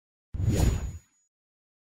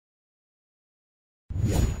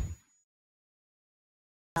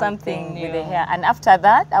something new. with the hair. And after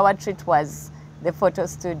that, our treat was the photo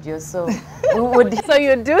studio. So we would. So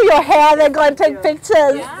you do your hair, then go and take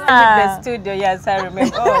pictures. Yeah. The studio, yes, I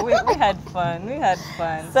remember. Oh, we had fun. We had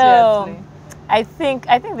fun. So seriously. I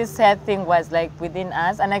think this hair thing was like within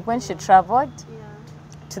us. And like when she traveled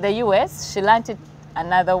to the US, she learned it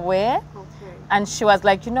another way. And she was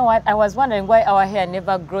like, you know what, I was wondering why our hair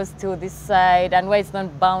never grows to this side and why it's not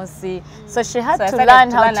bouncy. So she had to learn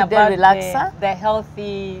how to do relaxer. The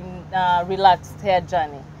healthy, relaxed hair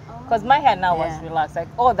journey. Because my hair now was relaxed. Like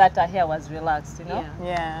all that hair was relaxed, you know?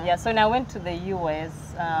 Yeah. So when I went to the US,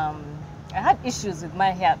 I had issues with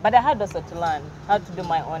my hair, but I had also to learn how to do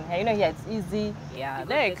my own hair. You know, here it's easy. Yeah,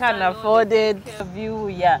 they can't afford it. View,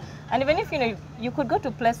 and even if, you know, you could go to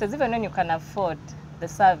places, even when you can afford the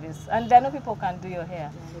service, and there are no people who can do your hair.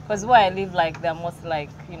 Because where I live, like, they're most like,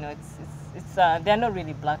 you know, they're not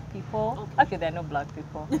really black people. Actually, they're not black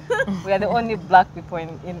people. We are the only black people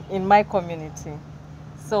in my community.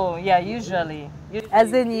 So yeah, usually.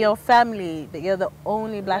 As in your family, you're the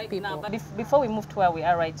only black people. Now, but before we moved to where we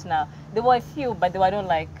are right now, there were a few, but they were not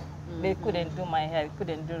like, they couldn't do my hair,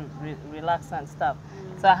 couldn't do relax and stuff.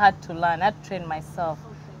 So I had to learn, I had to train myself.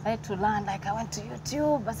 I had to learn, like I went to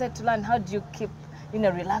YouTube, I had to learn how do you keep, you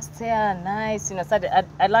know, relaxed hair, nice, you know. So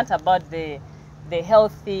I learned about the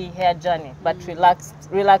healthy hair journey, but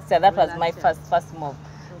relaxed hair, that was my first move.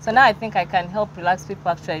 So now I think I can help relaxed people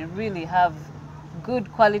actually really have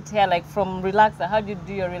good quality hair, like from relaxer. How do you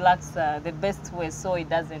do your relaxer the best way so it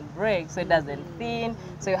doesn't break, so it doesn't thin,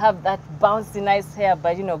 so you have that bouncy nice hair,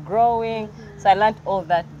 but you know, growing. So I learned all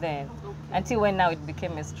that then, until when now it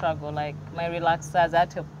became a struggle. Like my relaxers, I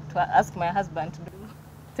had to ask my husband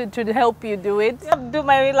To help you do it. do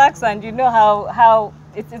my relaxer, and you know how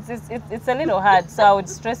it's a little hard. So I would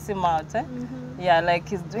stress him out. Yeah, like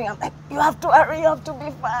he's doing, I'm like, you have to hurry, you have to be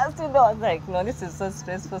fast, you know. I was like, no, this is so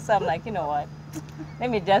stressful. So I'm like, you know what? Let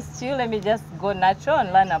me just chill, let me just go natural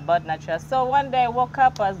and learn about natural. So one day I woke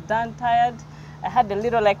up, I was done, tired. I had a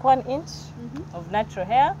little, like 1 inch of natural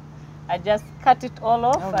hair. I just cut it all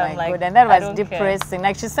off. Oh my like, God, and that was depressing.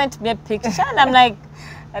 Like she sent me a picture and I'm like,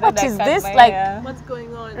 what is this? Like, what's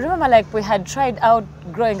going on? Remember, like we had tried out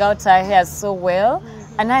growing out our hair so well,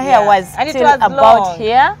 and her hair was and still it was about long.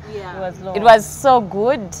 here. It was long. It was so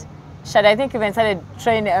good. Shad, I think even started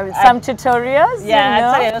training some tutorials. Yeah, you know?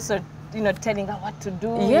 I started also, you know, telling her what to do.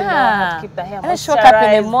 Yeah. You know, how to keep the hair and then she woke up in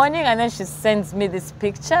moisturized. the morning and then she sends me this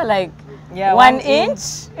picture, like 1 1 inch.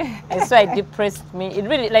 And so it depressed me. It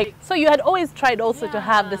really, like, So you had always tried also to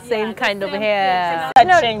have the same kind of hair. we're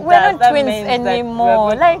not twins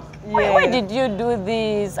anymore. Like, why did you do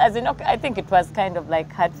this? As in, okay, I think it was kind of like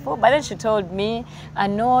hurtful. But then she told me, I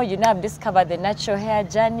know, you know, I've discovered the natural hair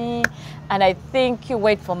journey. And I think you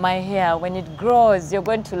wait for my hair. When it grows, you're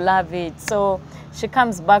going to love it. So she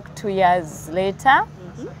comes back 2 years later.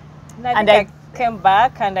 And I came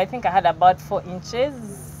back and I think I had about 4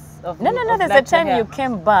 inches. No, there's a time you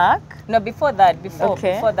came back. No, before that, before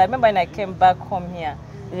that. Remember when I came back home here?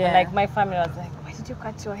 Yeah. And like my family was like, why did you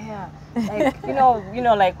cut your hair? Like, you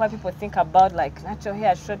know, like what people think about like natural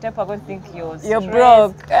hair short, people are going to think you're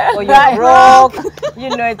broke. Or you're broke.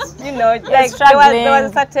 You know, it's, you know, like there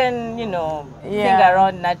was a certain, you know, thing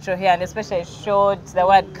around natural hair, and especially short, the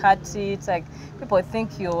word cut it, like people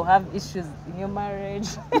think you have issues in your marriage.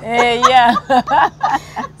 Yeah.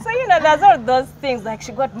 So, you know, there's all those things, like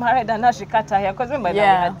she got married and now she cut her hair, because remember now we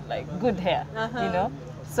had like good hair, you know.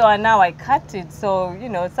 So and now I cut it. So, you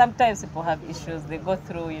know, sometimes people have issues. They go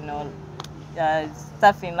through, you know,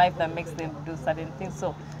 stuff in life that makes them do certain things.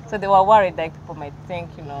 So they were worried that people might think,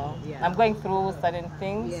 you know, I'm going through certain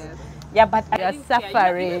things. Yeah, but You're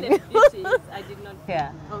suffering. I did not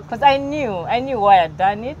care, because I knew why I'd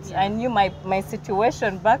done it. I knew my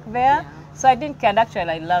situation back there. So I didn't care, and actually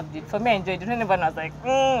I loved it. For me, I enjoyed it. When everyone was like,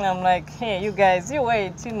 I'm like, hey, you guys, you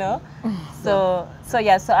wait, you know. So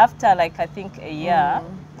yeah, so after like I think a year,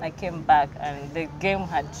 I came back and the game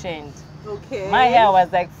had changed. Okay. My hair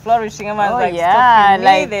was like flourishing. Everyone was like,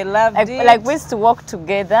 like they loved it. Like we used to walk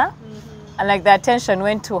together. And like the attention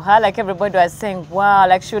went to her, like everybody was saying, wow,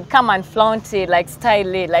 like she would come and flaunt it, like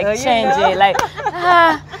style it, like change it, like,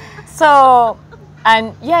 so,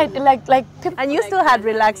 and yeah, like people. And you still had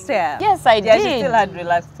relaxed hair? Yes, I did. Yeah, she still had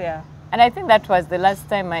relaxed hair. And I think that was the last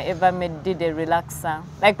time I ever did a relaxer.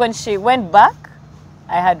 Like when she went back,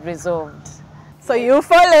 I had resolved. So you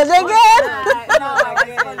followed again?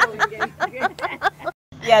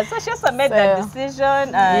 Yeah, so she also made that decision.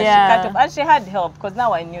 She cut off, and she had help, because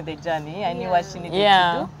now I knew the journey. I knew what she needed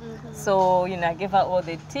to do. So, you know, I gave her all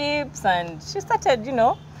the tips, and she started, you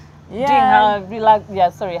know, doing her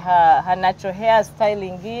her natural hair,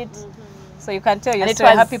 styling it. So you can tell your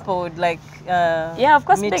story how people would like yeah, of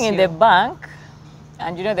course, being in the you. bank,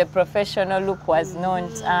 and you know the professional look was not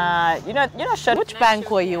you know short. Which bank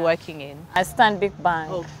were you working in? A Stanbic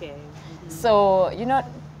Bank. Okay. So you know,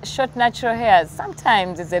 short natural hair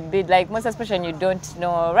sometimes is a bit like, most especially when you don't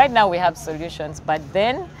know. Right now we have solutions, but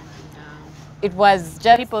then it was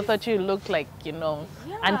just People thought you looked like, you know,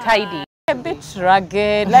 untidy. a bit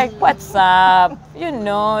rugged, like what's up, you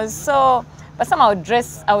know. So, but somehow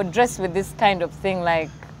I would dress with this kind of thing, like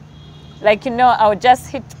you know, I would just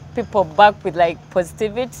hit people back with like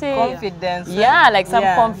positivity, Confidence. yeah, like some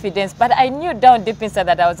confidence. But I knew down deep inside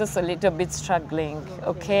that I was just a little bit struggling,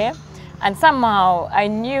 okay. And somehow I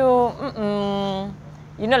knew,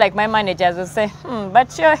 you know, like my managers would say,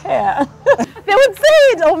 but your hair. They would say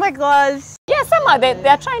it, oh my gosh. Yeah, somehow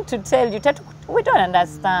they're trying to tell you that we don't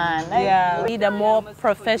understand. Like, Yeah. Need a more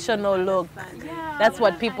professional look. That's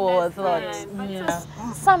what people thought.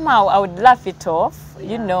 somehow I would laugh it off,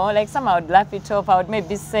 you know, like somehow I would laugh it off. I would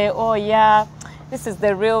maybe say, oh yeah, this is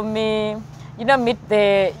the real me. You know, meet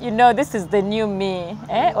the, you know, this is the new me,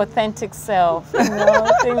 authentic self, you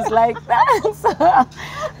know, things like that. So,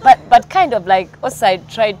 but kind of like, also I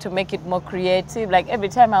tried to make it more creative. Like every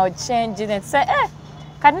time I would change it and say,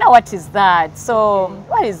 Kadna, what is that? So,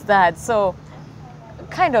 what is that? So,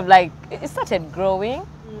 kind of like, it started growing.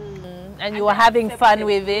 And you were having fun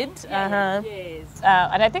with it. Yes.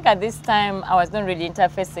 And I think at this time I was not really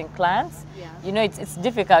interfacing clients. You know, it's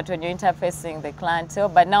difficult when you're interfacing the clientele,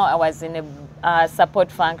 but now I was in a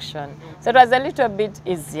support function. So it was a little bit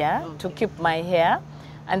easier to keep my hair.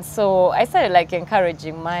 And so I started like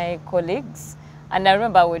encouraging my colleagues. And I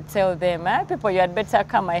remember I would tell them, people, you had better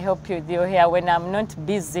come and help you with your hair when I'm not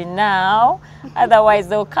busy now. Otherwise,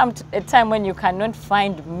 there will come a time when you cannot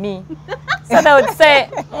find me. So they would say,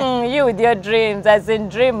 you with your dreams, as in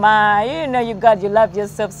dreamer, you know, you love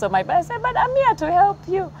yourself so much. But I said, but I'm here to help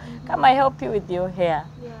you. Come I help you with your hair.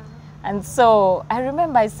 And so I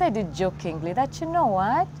remember I said it jokingly that, you know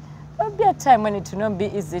what? There will be a time when it will not be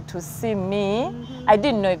easy to see me. I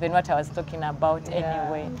didn't know even what I was talking about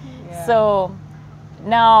anyway. So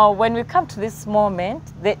now when we come to this moment,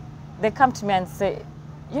 they come to me and say,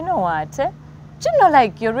 you know what? Do you know,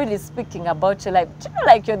 like, you're really speaking about your life? Do you know,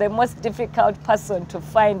 like, you're the most difficult person to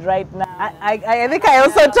find right now? I think I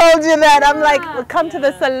also told you that. I'm like, come to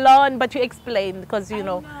the salon, but you explained because, you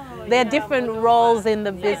know, there are different roles in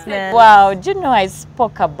the business. Wow, do you know, I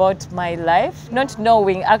spoke about my life, not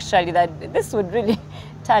knowing actually that this would really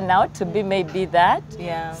turn out to be maybe that.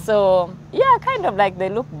 Yeah. So, yeah, kind of like they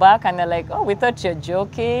look back and they're like, oh, we thought you're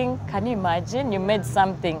joking. Can you imagine? You made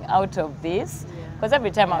something out of this. Because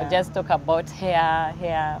every time I would just talk about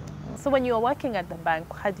hair. So when you were working at the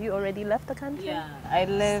bank, had you already left the country? Yeah, I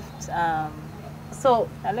left. So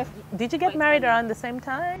I left. did you get married around the same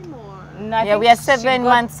time? Or? No, Yeah, we are 7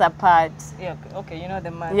 months apart. Yeah, okay, you know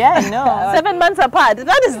the month. Yeah, I know. 7 months apart.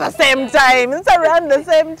 That is the same time. It's around the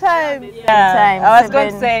same time. Yeah, I was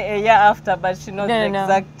going to say a year after, but she knows the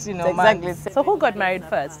exact, you know, exactly. month. So who got married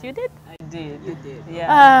first? You did? I did. You did.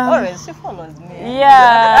 Yeah. Always, she follows me.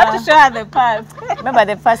 Yeah. I have to show her the path. Remember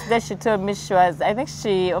the first day she told me she was, I think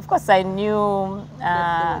she, of course I knew. They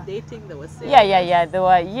were dating, they were serious. Yeah, they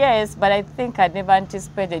were, yes, but I think I never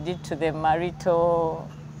anticipated it to the marital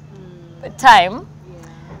time.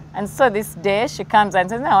 And so this day she comes and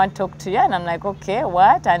says, I want to talk to you. And I'm like, okay,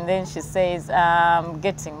 what? And then she says, I'm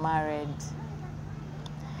getting married.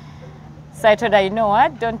 So I told her, you know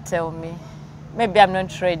what? Don't tell me. Maybe I'm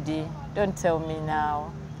not ready. Don't tell me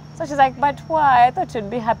now. So she's like, but why? I thought you'd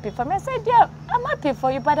be happy for me. I said, yeah, I'm happy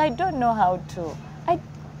for you, but I don't know how to.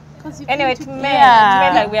 Anyway, it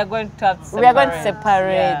meant like we are going to have to separate. We are going to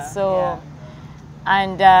separate.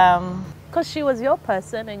 And because she was your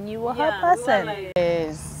person and you were her person.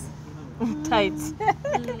 yes. Tight.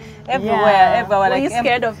 Everywhere. Were you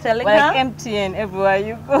scared of telling her? Like empty and everywhere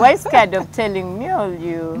you go. Why scared of telling me or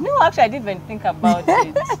you? No, actually, I didn't even think about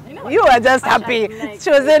it. You were just happy.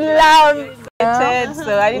 She was in love.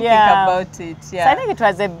 So I didn't think about it. Yeah. So I think it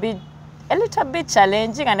was a little bit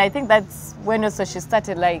challenging, and I think that's when also she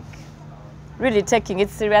started like really taking it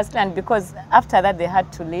seriously. And because after that they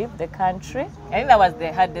had to leave the country. I think that was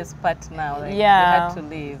the hardest part now. Like, they had to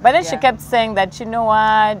leave. But then she kept saying that, you know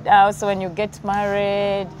what, also when you get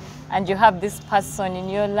married and you have this person in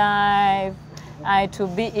your life, it will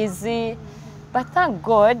be easy. But thank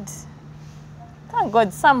God,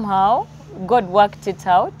 somehow God worked it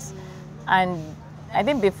out. And I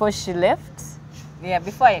think before she left. Yeah,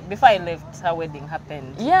 before I left, her wedding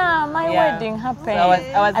happened. Yeah, my wedding happened. So I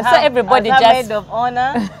was and so everybody I was just maid of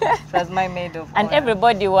honor. She was my maid of honor. And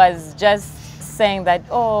everybody was just saying that,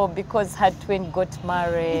 oh, because her twin got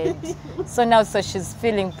married, so now she's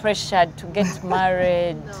feeling pressured to get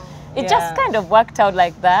married. It just kind of worked out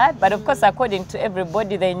like that. But of course, according to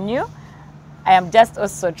everybody, they knew I am just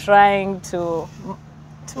also trying to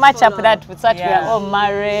match up that with that we are all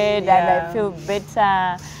married and I feel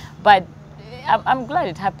better. But I'm glad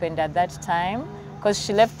it happened at that time, because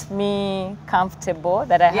she left me comfortable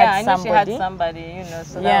that I had somebody. Yeah, I knew she had somebody, you know,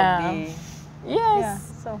 so that would be... Yes. Yeah,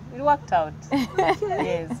 so it worked out.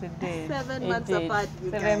 Yes, it did. 7 months apart,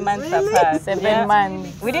 you 7 guys. months Really? apart. 7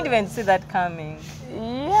 months. We didn't even see that coming.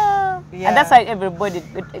 Yeah. And that's why everybody,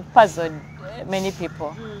 it puzzled many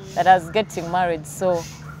people that I was getting married so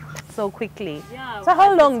quickly. Yeah. So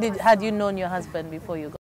how long had you known your husband before you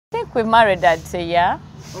got? I think we married at a year.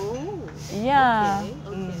 Oh. Yeah.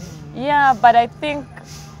 Okay. Yeah, but I think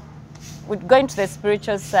with going to the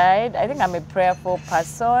spiritual side, I think I'm a prayerful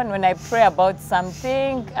person. When I pray about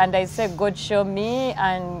something and I say, God, show me,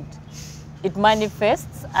 and it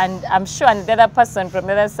manifests, and I'm sure, and the other person from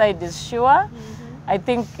the other side is sure, I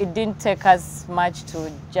think it didn't take us much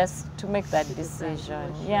to make that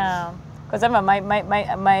decision. Yeah. Because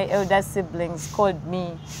my elder siblings called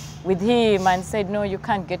me with him and said, no, you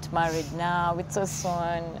can't get married now. It's so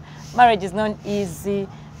soon. Marriage is not easy.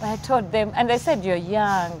 But I told them, and they said, you're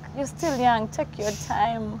young. You're still young. Take your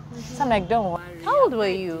time. So I'm like, don't worry. How old were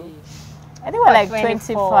you? I think we're like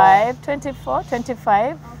 25, 24,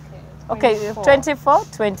 25. Okay, 24,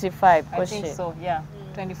 25. I think so, yeah.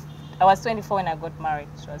 20, I was 24 when I got married.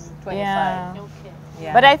 She was 25. Yeah. Okay.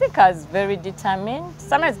 Yeah. But I think I was very determined.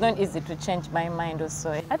 Sometimes it's not easy to change my mind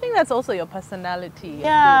also. I think that's also your personality.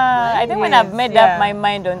 Yeah, I think when I've made yeah. up my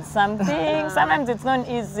mind on something, sometimes it's not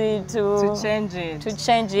easy to change it.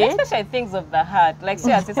 Especially things of the heart. Like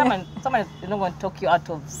seriously, someone is not going to talk you out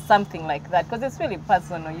of something like that, because it's really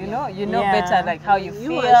personal. You know better like how you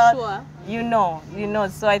feel. You are sure. You know.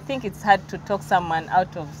 So I think it's hard to talk someone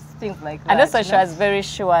out of things like that. And also she was very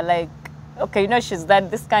sure, like, okay, she's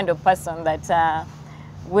this kind of person that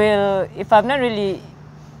will, if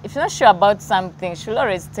you're not sure about something, she'll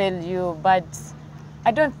always tell you, but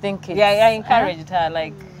I don't think it's... Yeah, I encouraged her,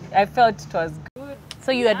 like, I felt it was good.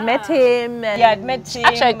 So you had met him? And I'd met him.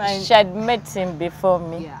 Actually, she had met him before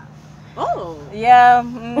me. Yeah. Oh. Yeah.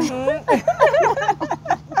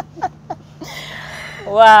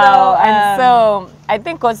 Wow. And so I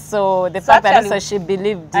think also the fact that also she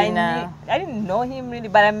believed in... I didn't know him really,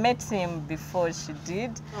 but I met him before she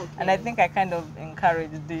did. Okay. And I think I kind of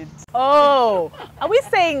encouraged it. Oh, are we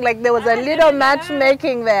saying like there was a little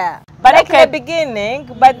matchmaking there? But like in the beginning,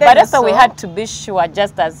 but also we had to be sure,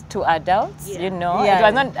 just as two adults, Yeah. It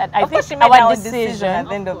was not, I think she made our decision at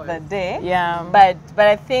the end of the day. Yeah. But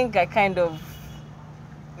I think I kind of,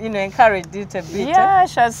 encouraged it a bit. Yeah,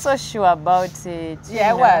 she was so sure about it. Yeah,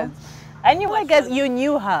 I was. I guess you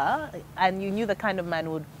knew her, and you knew the kind of man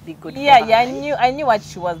would be good for her. Yeah, I knew what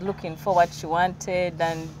she was looking for, what she wanted,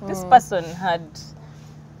 and this person had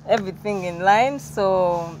everything in line.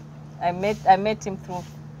 So I met him through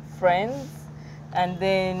friends, and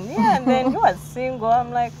then he was single. I'm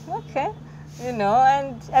like, okay, and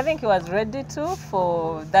I think he was ready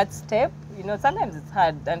for that step. Sometimes it's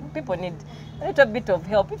hard, and people need a little bit of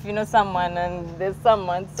help if you know someone and there's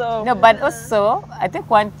someone. So no, but also I think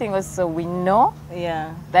one thing also we know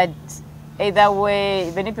that either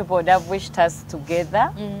way, many people would have wished us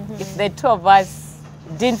together. If the two of us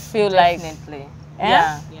didn't feel definitely.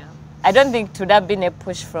 Yeah. I don't think it would have been a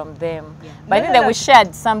push from them. Yeah. But I think that we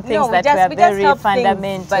shared some things that were very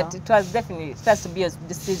fundamental. But it has to be a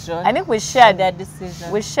decision. I think we shared that decision.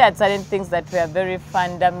 We shared certain things that were very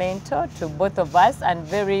fundamental to both of us and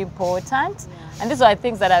very important. Yeah. And these are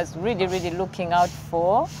things that I was really, really looking out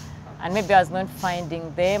for. And maybe I was not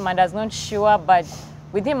finding them and I was not sure, but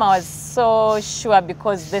with him I was so sure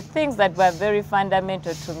because the things that were very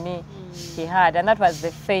fundamental to me, he had, and that was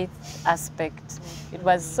the faith aspect. It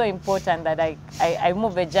was so important that I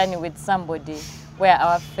move a journey with somebody where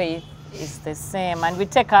our faith is the same and we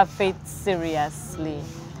take our faith seriously.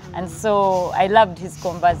 And so I loved his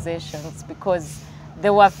conversations because they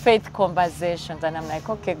were faith conversations, and I'm like,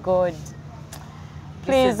 okay, God,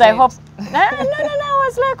 please, I hope. No, I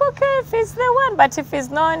was like, okay, if he's the one, but if he's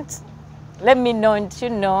not, let me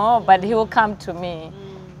know, but he will come to me.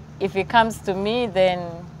 If he comes to me, then...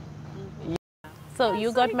 So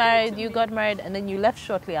you got married, and then you left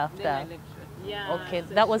shortly after. Then I left shortly. Yeah. Okay,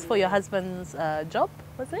 that was for your husband's job,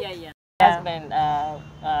 was it? Yeah. My husband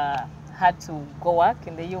had to go work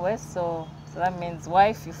in the US, so that means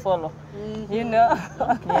wife, you follow,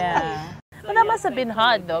 Yeah. But that must have been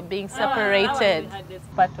hard though, being separated.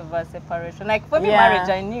 Part of our separation. Like for me, marriage,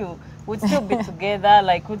 I knew we'd still be together,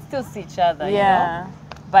 like we'd still see each other, you Yeah. know.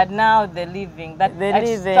 But now they're leaving. That They're I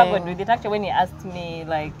leaving. struggled with it. Actually, when he asked me,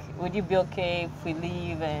 like, would you be okay if we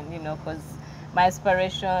leave? And, you know, because my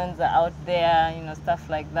aspirations are out there, you know, stuff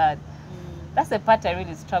like that. That's the part I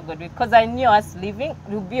really struggled with, because I knew us leaving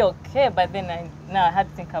would be okay, but then now I had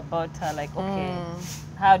to think about her, like, okay,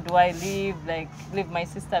 how do I leave, like, leave my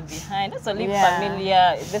sister behind? Also leave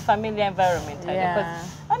the familiar environment, because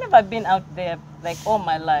I've never been out there, like, all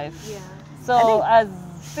my life. Yeah. So I was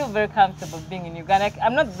still very comfortable being in Uganda. Like,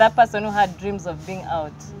 I'm not that person who had dreams of being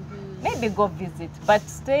out. Maybe go visit, but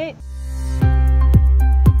stay.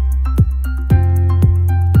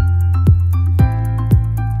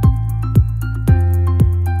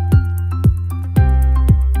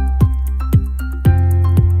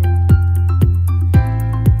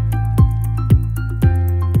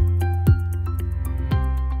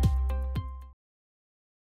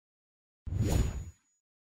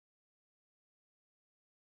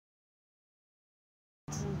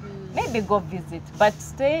 Maybe go visit, but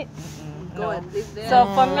stay. Go and live there. So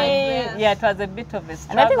for me, there. yeah, it was a bit of a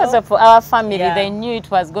struggle. And I think also for our family, Yeah. they knew it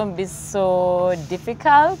was going to be so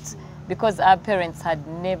difficult because our parents had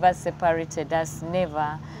never separated us,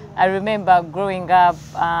 never. I remember growing up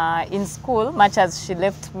in school, much as she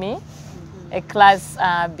left me, a class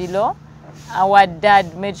below, our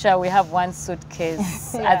dad made sure we have one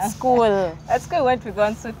suitcase at school. At school, we went with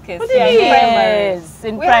one suitcase. What do you mean? Yes,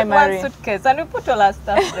 in we primary. had one suitcase, and we put all our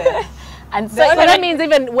stuff there. And so, So that means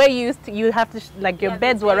even where you have to, like your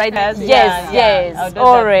beds were right next to you. yes, Yeah, yes, yeah.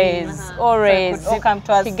 always, always. So it could all come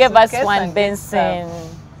to us He gave us suitcase one and get basin.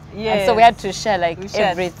 stuff. And so we had to share like We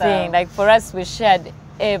shared everything. stuff. Like for us, we shared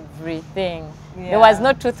everything. Yeah. There was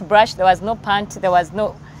no toothbrush, there was no panty, there was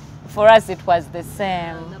no. For us, it was the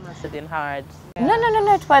same. That must have been hard. No,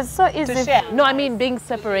 it was so easy. To share. No, I mean being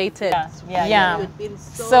separated. Yeah. You'd been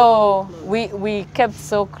So we kept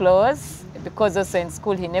so close because also in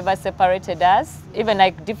school he never separated us. Even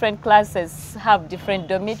like different classes have different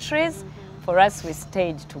dormitories. For us, we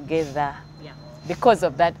stayed together. Because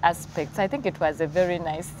of that aspect. I think it was a very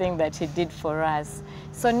nice thing that he did for us.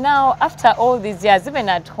 So now, after all these years, even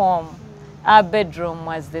at home, our bedroom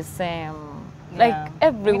was the same. Like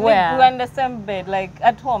everywhere. We were in the same bed, like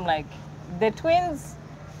at home, like the twins.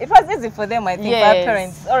 It was easy for them, I think, for Yes. our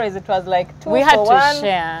parents. Or it was like two We had for to one.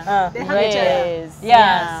 share. They had to share. Yes.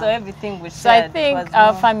 Yeah, so everything we shared. So I think was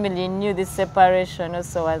our more- family knew this separation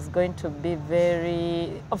also was going to be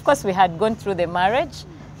very. Of course, we had gone through the marriage.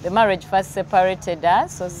 The marriage first separated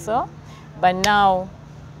us also, but now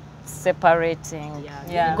separating.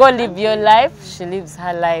 Yeah. Go live your life, she lives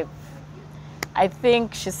her life. I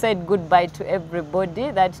think she said goodbye to everybody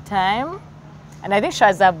that time. And I think she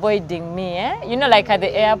was avoiding me, You know, like at the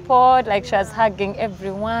airport, like she was hugging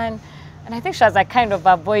everyone. And I think she was like kind of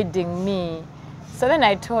avoiding me. So then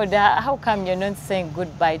I told her, how come you're not saying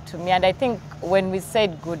goodbye to me? And I think when we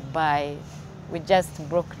said goodbye, we just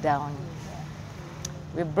broke down.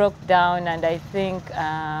 We broke down, and I think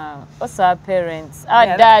also our parents, our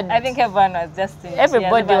dad. I think everyone was just in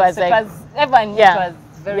Everybody tears. was like, everyone knew it was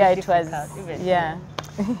very yeah, it difficult. was, even. yeah.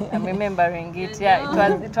 I'm remembering it. Yeah,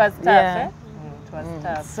 it was tough. Yeah. It was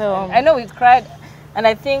tough. So I know we cried, and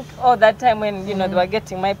I think all that time when they were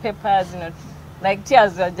getting my papers, like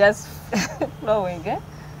tears were just flowing.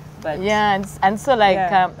 But yeah, and so like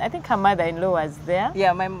Yeah. I think her mother-in-law was there.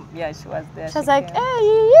 yeah, she was there. She was like, came.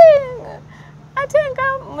 hey, I think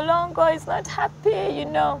Mulongo is not happy,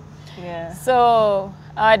 Yeah. So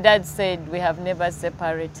our dad said we have never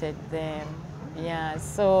separated them. Yeah,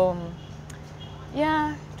 so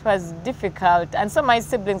yeah, it was difficult. And so my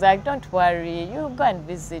siblings are like, don't worry, you go and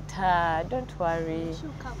visit her, don't worry.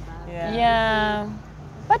 She'll come back. Yeah.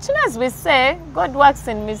 But as we say, God works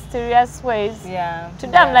in mysterious ways. Yeah. To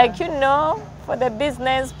them, yeah. like, for the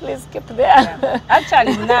business, please keep there. Yeah.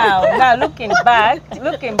 Actually, now looking back,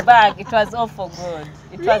 it was all for good.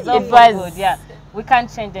 It was all It for was. good. Yeah, we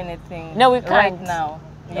can't change anything. No, we right can't. now.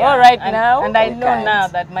 All right now, and I we know can't. now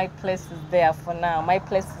that my place is there for now. My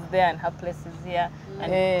place is there, and her place is here,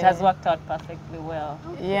 and it has worked out perfectly well.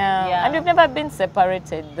 Yeah. Yeah. And we've never been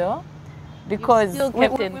separated though, because Still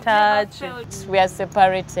kept in touch. we are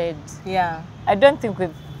separated. Yeah. I don't think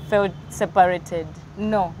we've felt separated.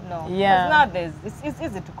 No. Yeah. Because now it's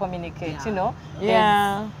easy to communicate.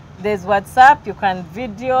 Yeah. There's WhatsApp, you can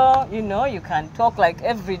video, you can talk like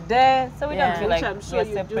every day. So we Yeah. don't feel Which like I'm sure we're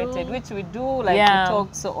you separated, do. which we do, like Yeah. we talk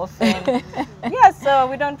so often. Yeah, so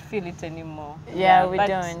we don't feel it anymore. Yeah, we but,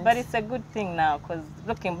 don't. But it's a good thing now, because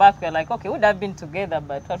looking back, we're like, okay, we would have been together,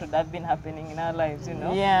 but what would have been happening in our lives,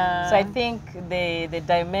 Yeah. So I think the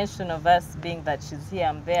dimension of us being that she's here,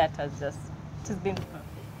 I'm there, it has been perfect.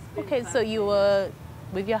 Okay, so you were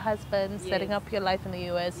with your husband, setting up your life in the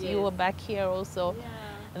US. You were back here also.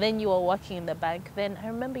 And then you were working in the bank. Then I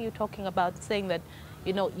remember you talking about saying that,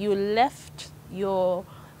 you know, you left your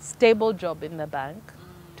stable job in the bank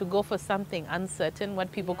to go for something uncertain,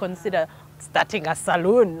 what people consider starting a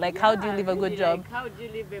saloon. Like, how do you leave a good job? Like, how do you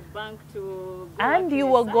leave a bank to go And you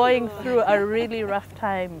were going through a really rough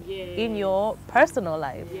time in your personal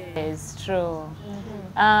life. It's true.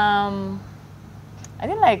 I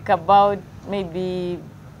think like about maybe,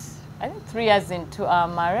 I think 3 years into our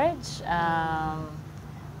marriage,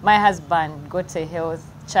 my husband got a health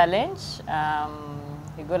challenge.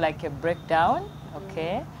 He got like a breakdown,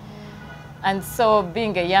 okay? And so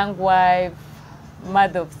being a young wife,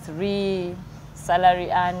 mother of 3, salary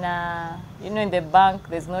earner, you know, in the bank,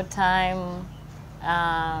 there's no time.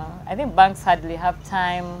 I think banks hardly have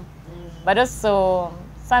time, but also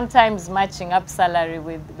sometimes matching up salary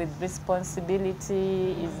with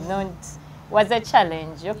responsibility was a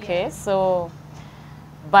challenge, okay? So,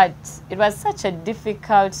 but it was such a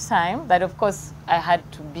difficult time that of course I had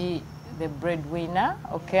to be the breadwinner,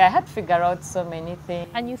 okay? I had to figure out so many things.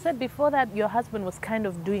 And you said before that your husband was kind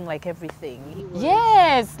of doing like everything.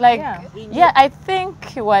 Yes, like, yeah, I think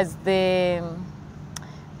he was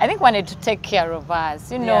wanted to take care of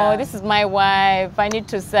us. You know, this is my wife. I need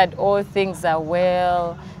to see that all things are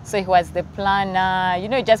well. So he was the planner. You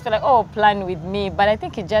know, he just felt like, oh, plan with me. But I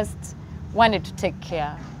think he just wanted to take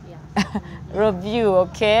care of you,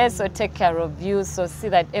 okay? So take care of you. So see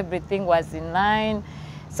that everything was in line.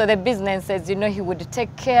 So the businesses, you know, he would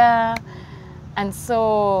take care. And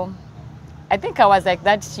so I think I was like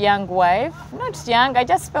that young wife. Not young, I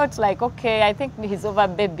just felt like, okay, I think he's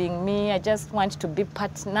over-babying me. I just want to be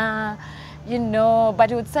partner, you know. But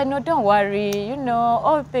he would say, no, don't worry, you know,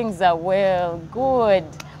 all things are well, good.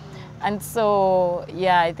 And so,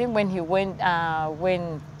 yeah, I think when he went,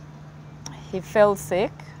 when he fell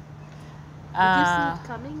sick. Did you see it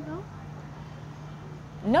coming though?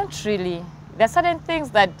 Not really. There are certain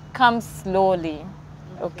things that come slowly,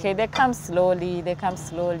 okay? They come slowly,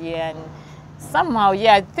 and somehow,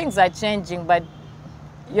 yeah, things are changing, but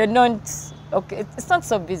you're not, okay, it's not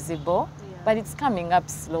so visible, but it's coming up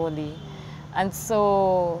slowly. And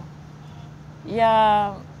so,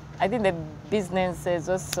 yeah, I think the businesses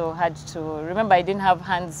also had to, remember I didn't have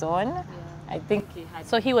hands-on. I think he had.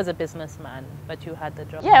 So he was a businessman, but you had the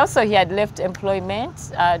job. Yeah, also he had left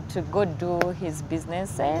employment to go do his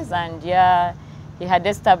businesses, and yeah, he had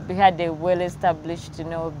a well-established, you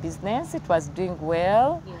know, business. It was doing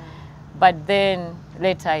well, but then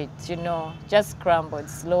later it, you know, just crumbled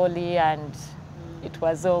slowly, and it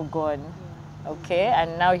was all gone. Okay,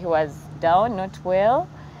 and now he was down, not well,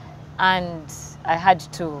 and I had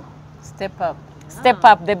to step up.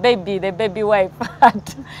 The baby wife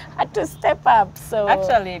had to step up. So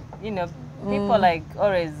actually, you know, people like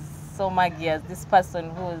always saw Maggie as this person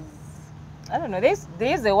who's, I don't know, there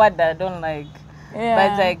is a word that I don't like, but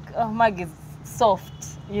it's like, oh, Maggie's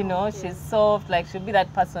soft, you know, she's soft, like she'll be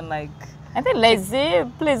that person like, I think lazy,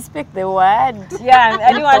 please speak the word. Yeah, and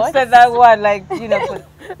anyone said that word, like, you know,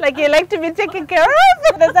 like you like to be taken care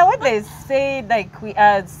of. That's what they say, like we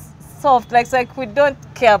are soft, like we don't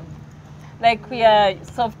care. Like we are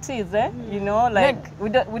softies, you know, like we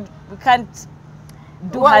can't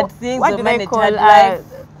do hard things. What or do they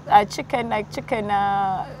call chicken,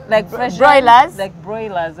 like fresh broilers? Like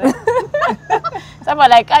broilers, Someone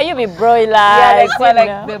like, you be broilers? Yeah,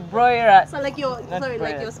 like the broiler. So like you're, sorry,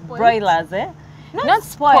 like you're spoiled? Broilers, Not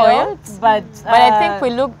spoiled, but I think we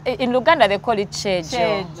look, in Luganda they call it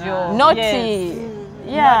chejo. Naughty.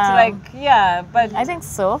 Yeah. Not but I think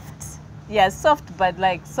soft. Yeah, soft, but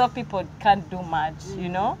like soft people can't do much, you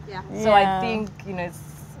know? Yeah. So I think, you know, it's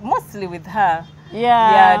mostly with her.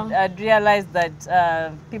 Yeah. I'd realized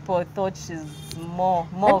that people thought she's more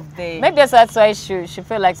of the... Maybe that's why she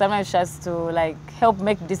felt like sometimes she has to like help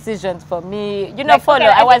make decisions for me. You know, like, follow.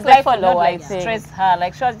 Okay, I was the follower, not, like, I think. Stress her.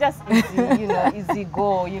 Like she was just easy, you know, easy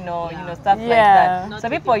go, you know, stuff like that. Not so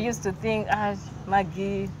people used to think,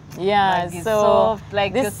 Maggie, Maggie's soft,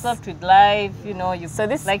 like you're soft with life, you know,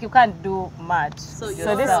 like you can't do much. So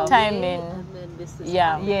this time in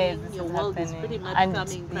your world is pretty much coming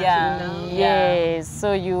crashing down. Yes,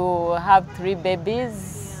 so you have 3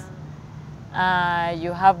 babies.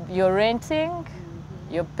 You're renting,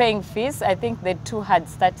 you're paying fees. I think the 2 had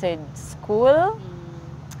started school,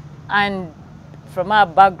 and from our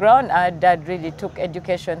background, our dad really took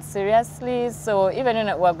education seriously. So even when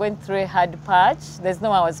we were going through a hard patch, there's no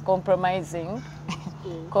one was compromising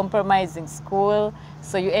compromising school.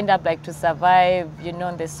 So you end up like to survive, you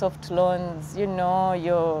know, the soft loans, you know,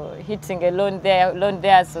 you're hitting a loan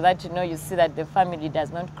there so that, you know, you see that the family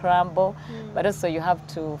does not crumble, but also you have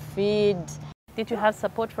to feed. Did you have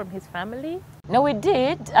support from his family? No, we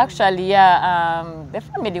did, actually, yeah. The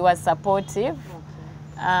family was supportive.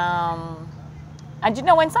 And you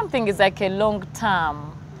know, when something is like a long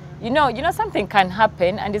term, you know, something can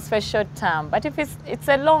happen and it's for short term. But if it's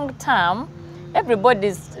a long term,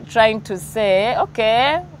 everybody's trying to say,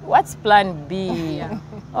 okay, what's plan B?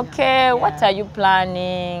 Okay, what are you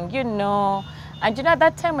planning? You know, and you know,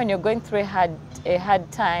 that time when you're going through a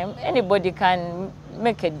hard time, anybody can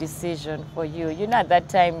make a decision for you. You know, at that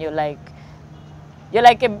time you're like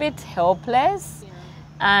a bit helpless.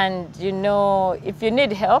 And, you know, if you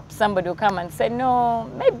need help, somebody will come and say, no,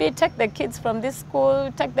 maybe take the kids from this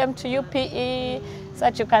school, take them to UPE so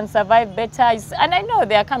that you can survive better. And I know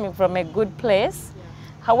they are coming from a good place.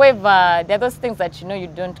 However, there are those things that, you know, you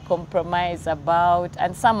don't compromise about.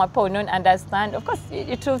 And some people don't understand. Of course,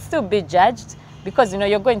 it will still be judged because, you know,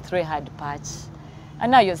 you're going through a hard patch.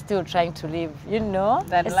 And now you're still trying to live, you know,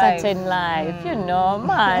 certain life, you know,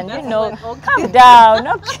 man, you know, calm down,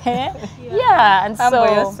 okay? Yeah, and humble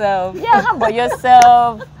yourself. Yeah, humble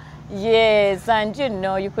yourself. Yes, and you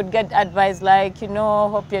know, you could get advice like, you know,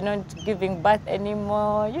 hope you're not giving birth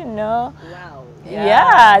anymore, you know. Wow.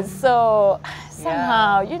 Yeah, so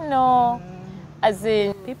somehow, you know, as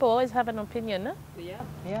in... People always have an opinion, huh?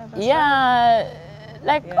 Yeah.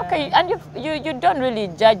 Like, okay, and you don't really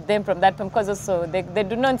judge them from that point because also they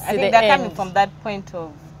do not see the end. I think they're coming from that point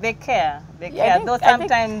of they care. They care. Though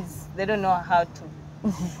sometimes they don't know how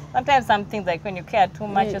to. Sometimes some things like when you care too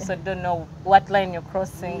much, you also don't know what line you're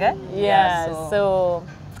crossing. So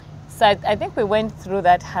I think we went through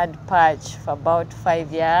that hard patch for about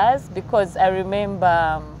 5 years because I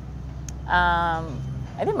remember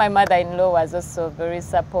I think my mother-in-law was also very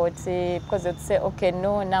supportive because they'd say, okay,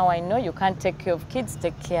 no, now I know you can't take care of kids,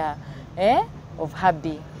 take care of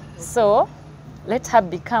hubby. So let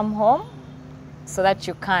hubby come home so that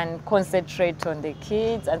you can concentrate on the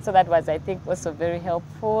kids. And so that was, I think, also very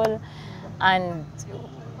helpful. And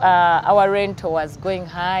our rental was going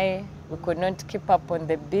high. We could not keep up on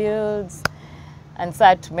the bills. And so I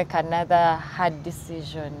had to make another hard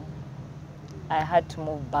decision. I had to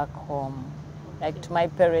move back home. Like to my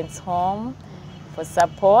parents' home for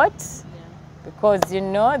support because, you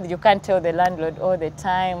know, you can't tell the landlord all the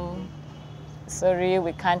time, sorry,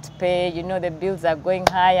 we can't pay, you know, the bills are going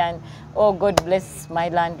high and, oh, God bless my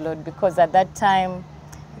landlord because at that time,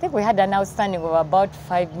 I think we had an outstanding of about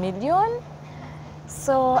 5 million.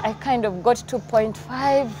 So I kind of got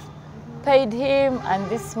 2.5, paid him, and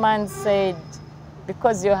this man said,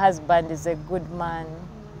 because your husband is a good man,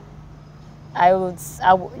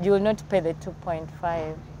 you will not pay the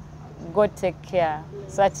 2.5. Go take care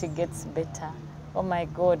so that he gets better. Oh my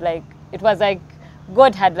God, like it was like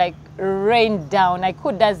God had like rained down. Like,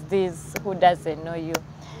 who does this? Who doesn't know you?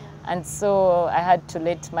 And so I had to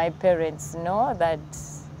let my parents know that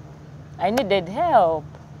I needed help.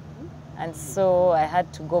 And so I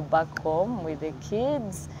had to go back home with the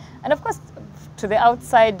kids. And of course, to the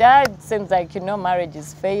outsider, it seems like, you know, marriage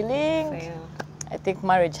is failing. I think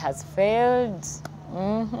marriage has failed.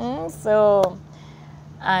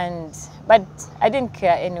 But I didn't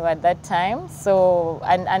care anyway at that time. So,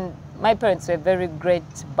 and my parents were very great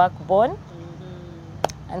backbone.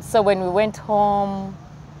 And so when we went home,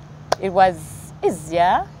 it was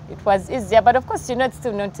easier. It was easier, but of course, you know, it's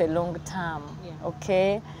still not a long term,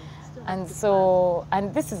 okay? And so,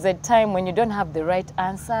 and this is a time when you don't have the right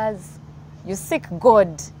answers. You seek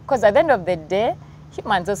God, because at the end of the day,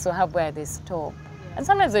 humans also have where they stop. And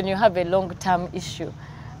sometimes when you have a long-term issue,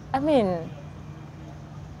 I mean,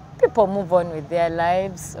 people move on with their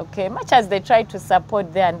lives, okay? Much as they try to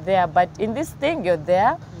support there and there, but in this thing, you're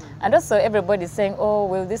there. And also everybody's saying, oh,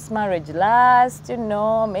 will this marriage last? You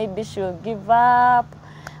know, maybe she'll give up.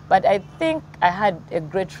 But I think I had a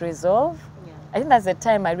great resolve. I think that's the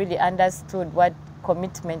time I really understood what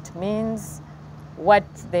commitment means, what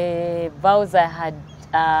the vows I had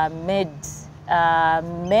made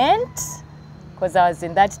meant, because I was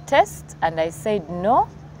in that test and I said, no,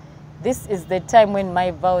 this is the time when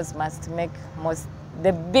my vows must make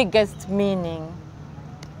the biggest meaning.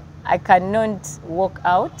 I cannot walk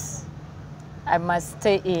out. I must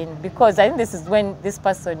stay in, because I think this is when this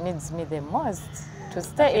person needs me the most, to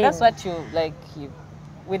stay in. That's what you, like,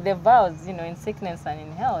 with the vows, you know, in sickness and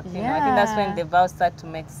in health, you know, I think that's when the vows start to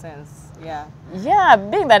make sense. Yeah,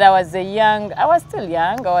 being that I was still young, I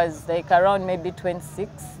was like around maybe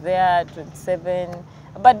 26 there, 27,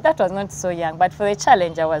 but that was not so young. But for the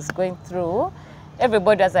challenge I was going through,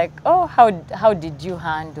 everybody was like, oh, how did you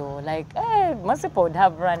handle? Like, most people would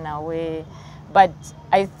have run away. But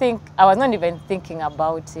I think I was not even thinking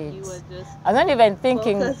about it. You were just I was not even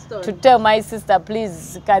thinking to tell my sister,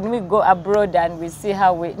 please, can we go abroad and we see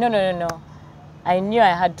how we... No. I knew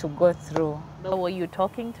I had to go through. Were you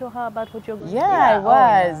talking to her about what you're going through? Yeah, I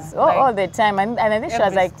was. All the time. And I think she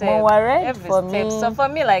was like more worried for me. So for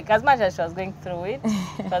me, like, as much as she was going through it,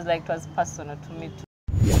 it was like, it was personal to me too.